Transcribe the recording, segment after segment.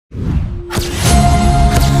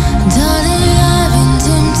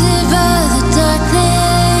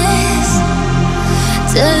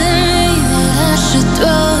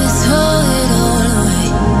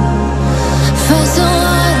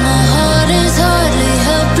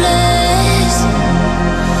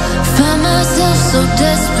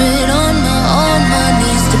desperate on my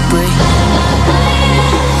knees to break.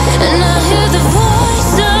 And I hear the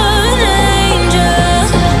voice of an angel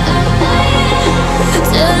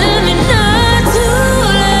telling me not to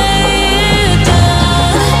lay it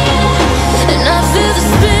down. And I feel the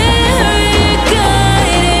spirit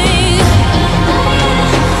guiding,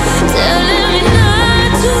 telling me not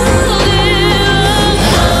to give up.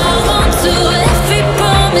 Hold on to every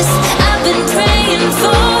promise I've been praying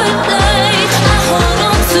for. I hold on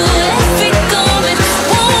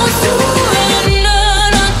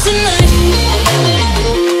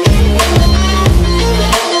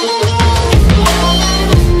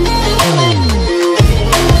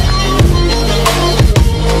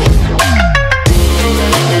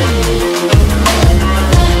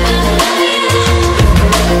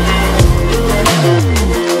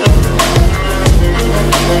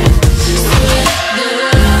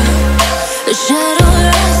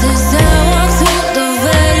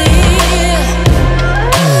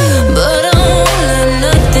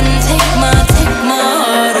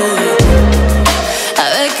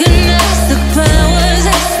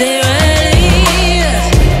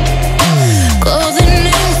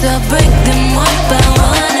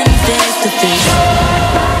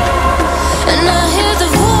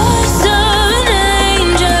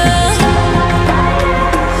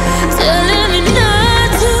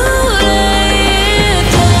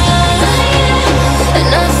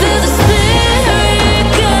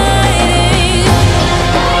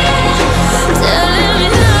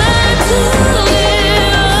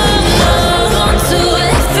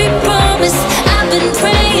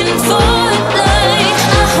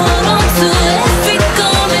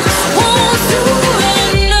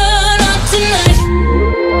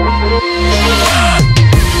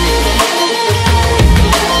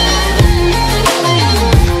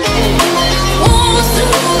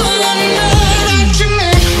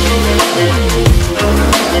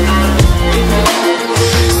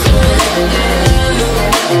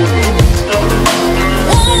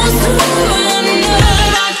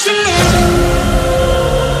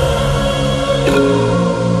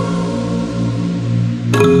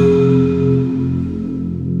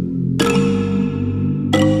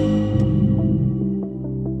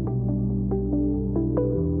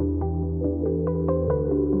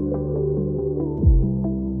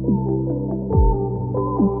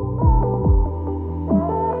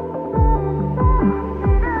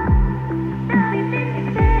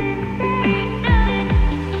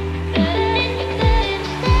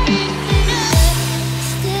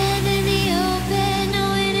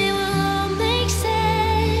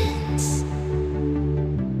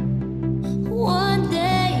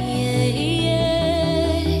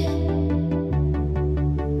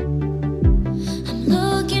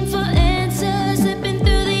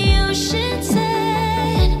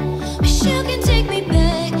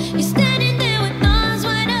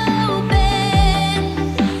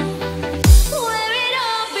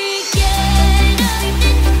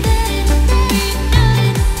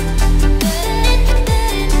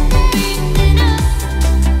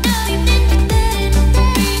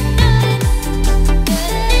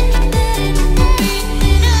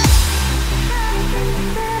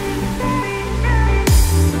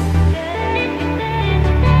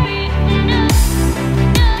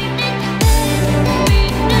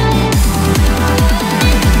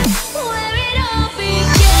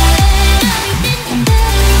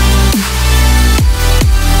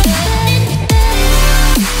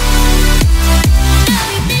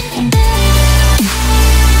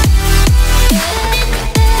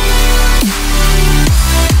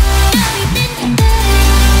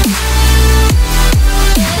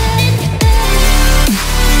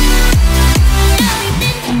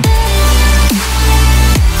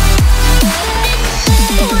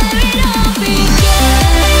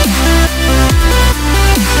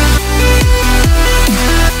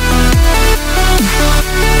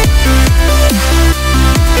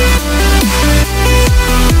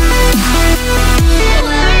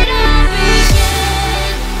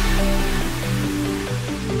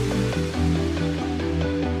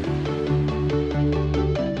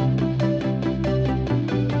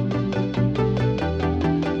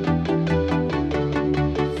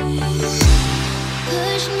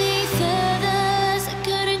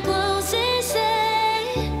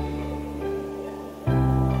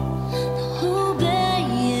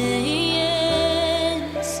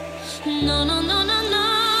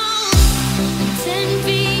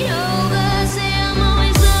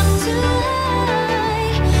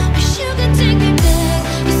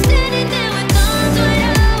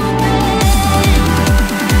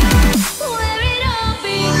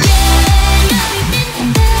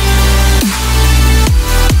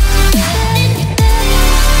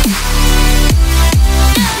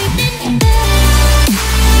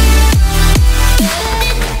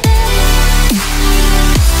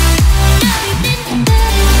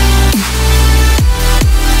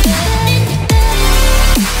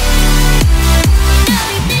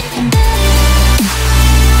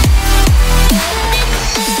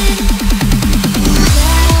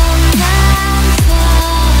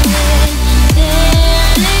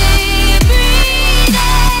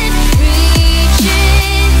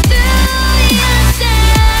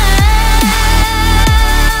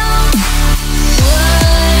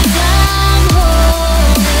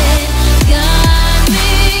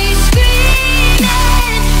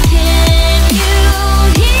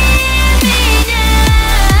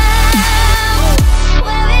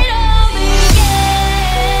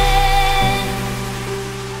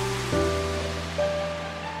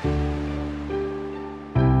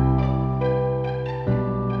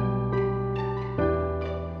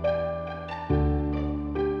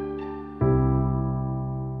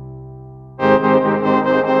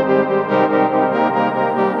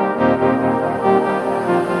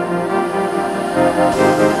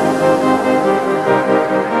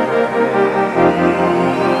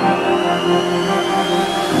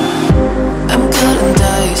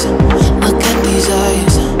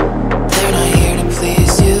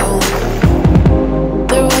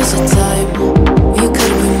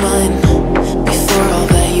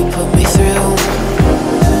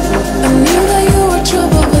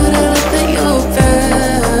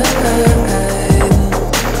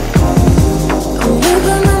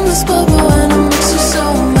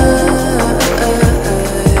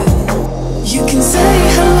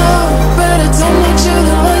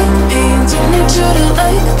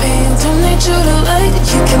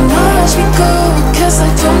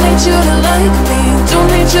need you to like me, don't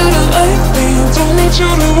need you to like me, don't need you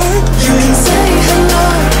to like me. You can say hello,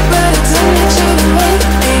 but I don't need you to like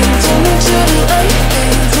me, don't need you to like me,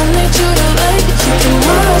 don't need you to like me. You can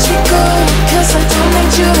watch me go, cause I don't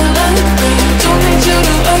need you to like me, don't need you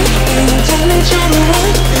to like me, don't need you to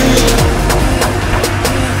like me.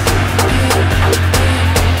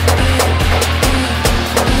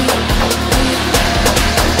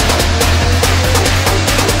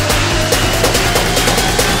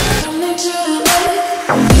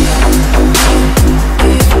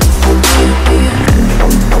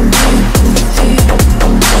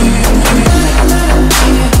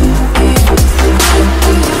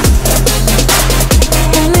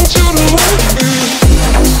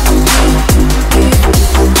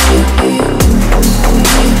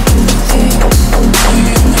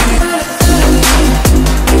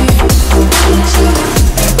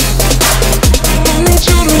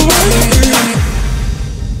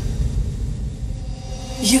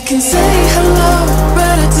 You can say hello,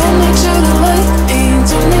 but I don't need you to like me,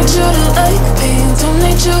 don't need you to like me, don't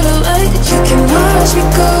need you to like. You can watch me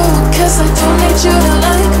go, cause I don't need you to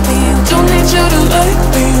like me, don't need you to like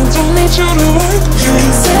me, don't need you to like. You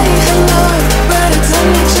can say hello, but I don't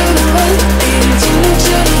need you to like me, don't need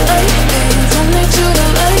you to like me, don't need you to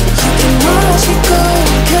like. You can watch me go,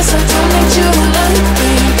 cause I don't need you to like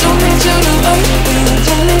me, don't need you to like me,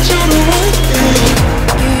 don't need you to like me.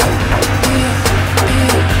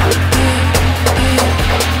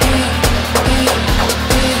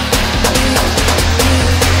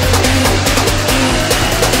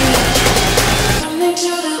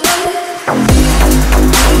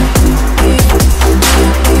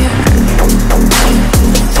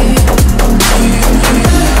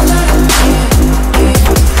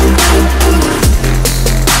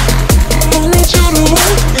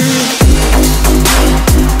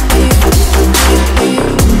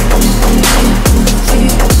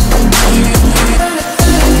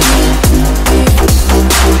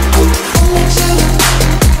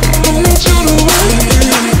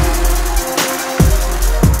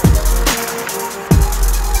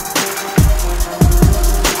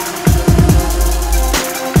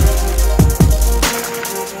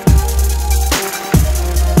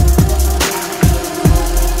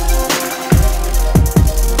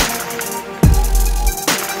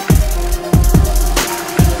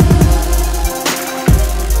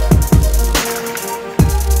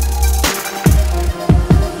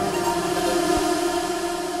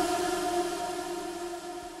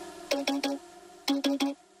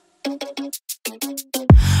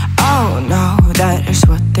 That is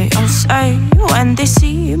what they all say when they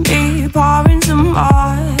see me pouring some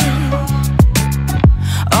wine.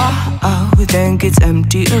 Oh, think it's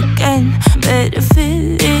empty again. Better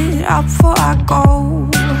fill it up before I go.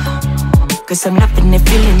 Cause I'm loving it,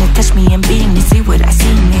 feeling it, touch me and being it. See what I see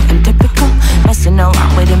in it, I'm typical. Messing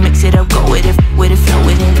around with it, mix it up, go with it, flow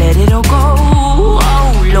with it, let it all go.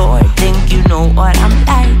 Oh Lord, think you know what I'm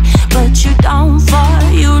like, but you don't fall,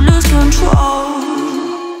 you lose control.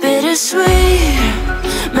 Bittersweet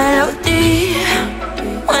melody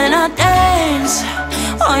when I dance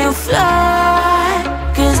on your fly.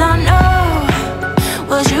 Cause I know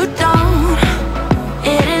what you don't,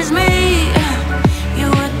 it is me you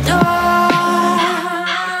adore.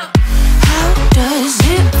 How does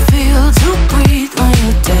it feel to breathe when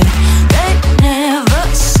you're dead? They never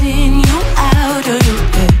seen you out of your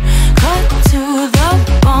bed. Cut to the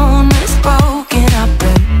bone, it's broken, I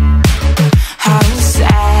bet. How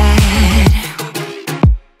sad.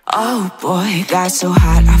 Oh boy, got so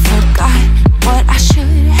hot I forgot what I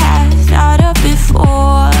should have thought of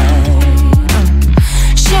before.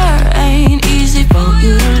 Sure ain't easy for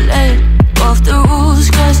you to let off the rules,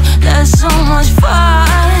 cause that's so much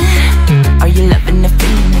fun. Are you loving the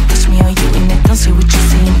feeling it? Touch me, are you in it? Don't say what you're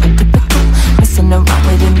saying, but typical. Messing around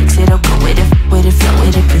with it, mix it up, go with it, flow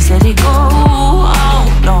with it, please let it go. Oh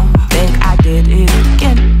no, think I did it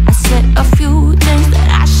again. I said a few things that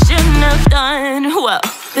I shouldn't have done. Well,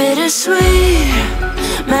 bittersweet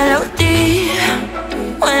melody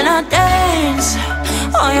when I dance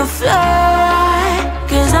on your fly.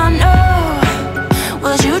 Cause I know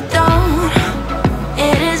what you don't,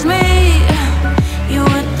 it is me you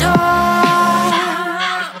adore.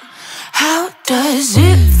 How does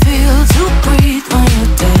it feel to breathe when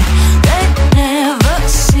you're dead? They never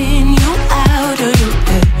seen you out of your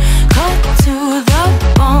bed. Cut to the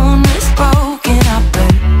bone, it's broken, I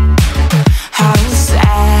bet. How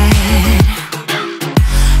sad.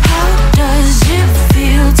 How does it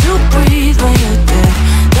feel to breathe when you're dead?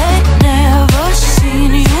 They never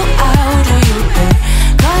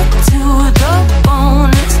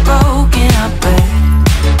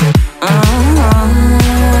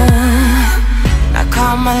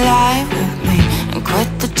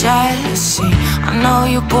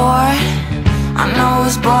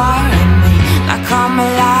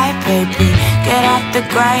the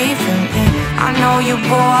grave. I know you're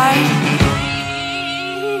bored.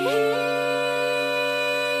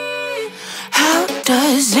 How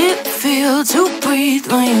does it feel to breathe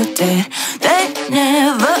when you're dead? They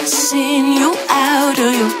never seen you out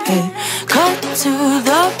of your head. Cut to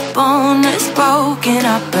the bone, it's broken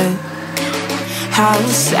up, but how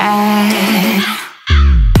sad.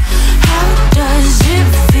 How does it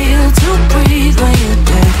feel to breathe when you're